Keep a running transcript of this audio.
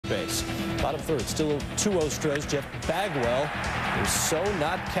base. Bottom third, still 2 Astros. Jeff Bagwell is so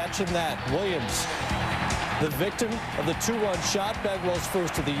not catching that. Williams, the victim of the 2-run shot. Bagwell's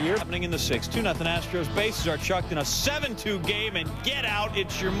first of the year. Happening in the 6th. 2-0 Astros. Bases are chucked in a 7-2 game, and get out.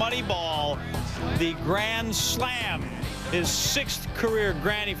 It's your money ball. The grand slam. His 6th career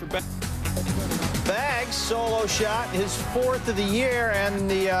granny for Bags solo shot, his 4th of the year, and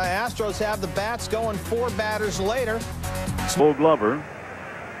the Astros have the bats going 4 batters later. Full Glover.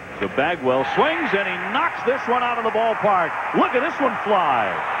 So Bagwell swings, and he knocks this one out of the ballpark. Look at this one fly.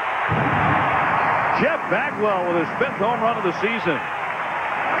 Jeff Bagwell with his 5th home run of the season.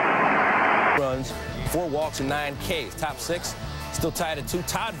 Runs, 4 walks, and 9 Ks. Top 6, still tied at 2.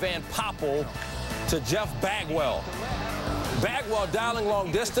 Todd Van Poppel to Jeff Bagwell. Bagwell dialing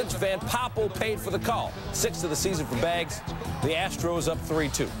long distance. Van Poppel paid for the call. 6th of the season for Bags. The Astros up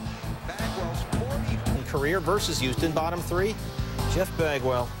 3-2. Career versus Houston, bottom 3. Jeff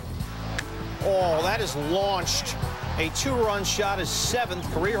Bagwell. Oh, that is launched. A 2-run shot, his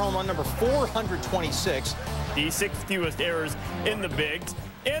 7th career home run, number 426. The 6th fewest errors in the bigs.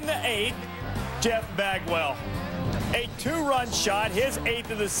 In the 8th, Jeff Bagwell. A 2-run shot, his 8th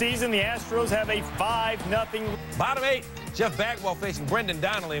of the season. The Astros have a 5-0. Bottom 8, Jeff Bagwell facing Brendan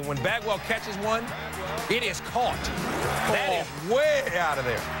Donnelly. And when Bagwell catches one, it is caught. That is way out of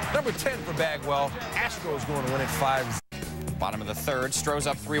there. Number 10 for Bagwell. Astros going to win it 5. Bottom of the 3rd, Stros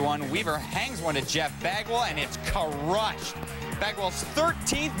up 3-1. Weaver hangs one to Jeff Bagwell, and it's crushed. Bagwell's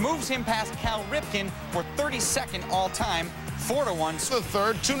 13th moves him past Cal Ripken for 32nd all-time. 4-1. The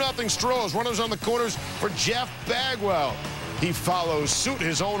 3rd, 2-0 Stros. Runners on the corners for Jeff Bagwell. He follows suit,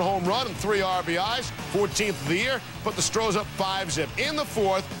 his own home run and 3 RBIs, 14th of the year, put the Stros up 5-zip. In the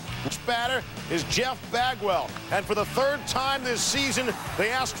 4th, which batter is Jeff Bagwell. And for the 3rd time this season, the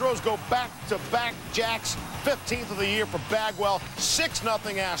Astros go back-to-back jacks. 15th of the year for Bagwell,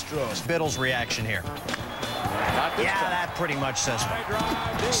 6-0 Astros. Biddle's reaction here. That pretty much says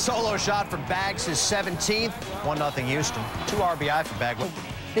it. Solo shot for Bags, his 17th. 1-0 Houston. 2 RBI for Bagwell.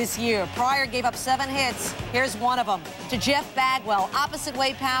 This year, Pryor gave up 7 hits. Here's one of them to Jeff Bagwell, opposite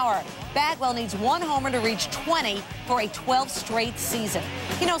way power. Bagwell needs 1 homer to reach 20 for a 12th straight season.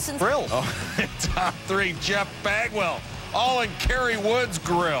 You know, since... Grill. Oh, top 3, Jeff Bagwell. All in Kerry Wood's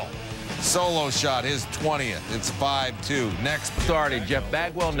grill. Solo shot, his 20th. It's 5-2. Next starting, Jeff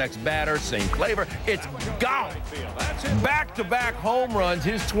Bagwell. Next batter, same flavor. It's gone. Back-to-back home runs,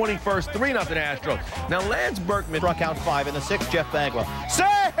 his 21st, 3-0 Astros. Now, Lance Berkman struck out 5 in the 6th, Jeff Bagwell.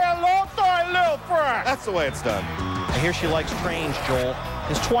 Say hello to our little friend. That's the way it's done. And here she likes trains, Joel.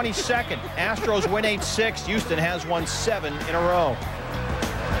 His 22nd. Astros win 8-6. Houston has won 7 in a row.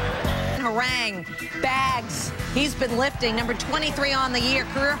 Harangue, Bags, he's been lifting, number 23 on the year,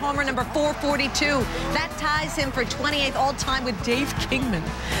 career homer number 442. That ties him for 28th all-time with Dave Kingman.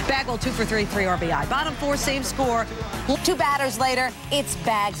 Bagwell 2 for 3 RBI. Bottom 4, same score. 2 batters later, it's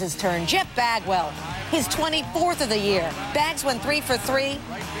Bags' turn. Jeff Bagwell, his 24th of the year. Bags went 3 for 3.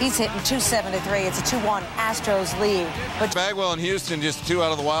 He's hitting .273. It's a 2-1 Astros lead. But Bagwell and Houston just 2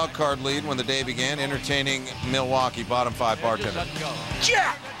 out of the wild card lead when the day began, entertaining Milwaukee. Bottom 5 bartender.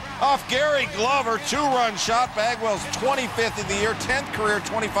 Jack! Off Gary Glover, 2-run shot. Bagwell's 25th of the year, 10th career,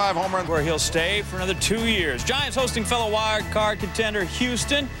 25 home runs. where he'll stay for another 2 years. Giants hosting fellow wild card contender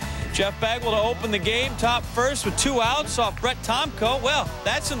Houston. Jeff Bagwell to open the game, top first with 2 outs off Brett Tomko. Well,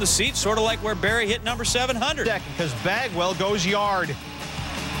 that's in the seat, sort of like where Barry hit number 700. Because Bagwell goes yard.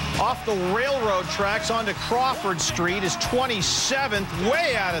 Off the railroad tracks onto Crawford Street is 27th,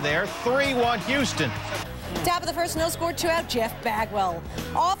 way out of there, 3-1 Houston. Top of the 1st, no score, 2 out, Jeff Bagwell.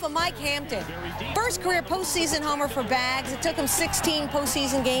 Off of Mike Hampton. First career postseason homer for Bags. It took him 16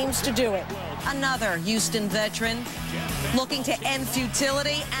 postseason games to do it. Another Houston veteran looking to end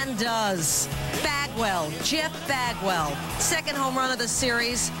futility, and does. Bagwell, Jeff Bagwell, 2nd home run of the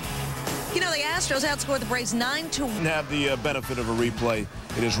series. You know, the Astros outscored the Braves 9-1. Have the benefit of a replay.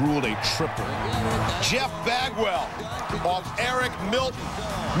 It is ruled a triple. Jeff Bagwell off Eric Milton.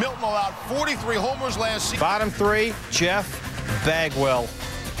 Milton allowed 43 homers last season. Bottom 3, Jeff Bagwell.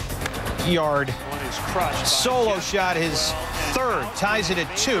 Yard. Solo shot, his 3rd, ties it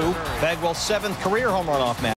at 2. Bagwell's 7th career home run off Matt.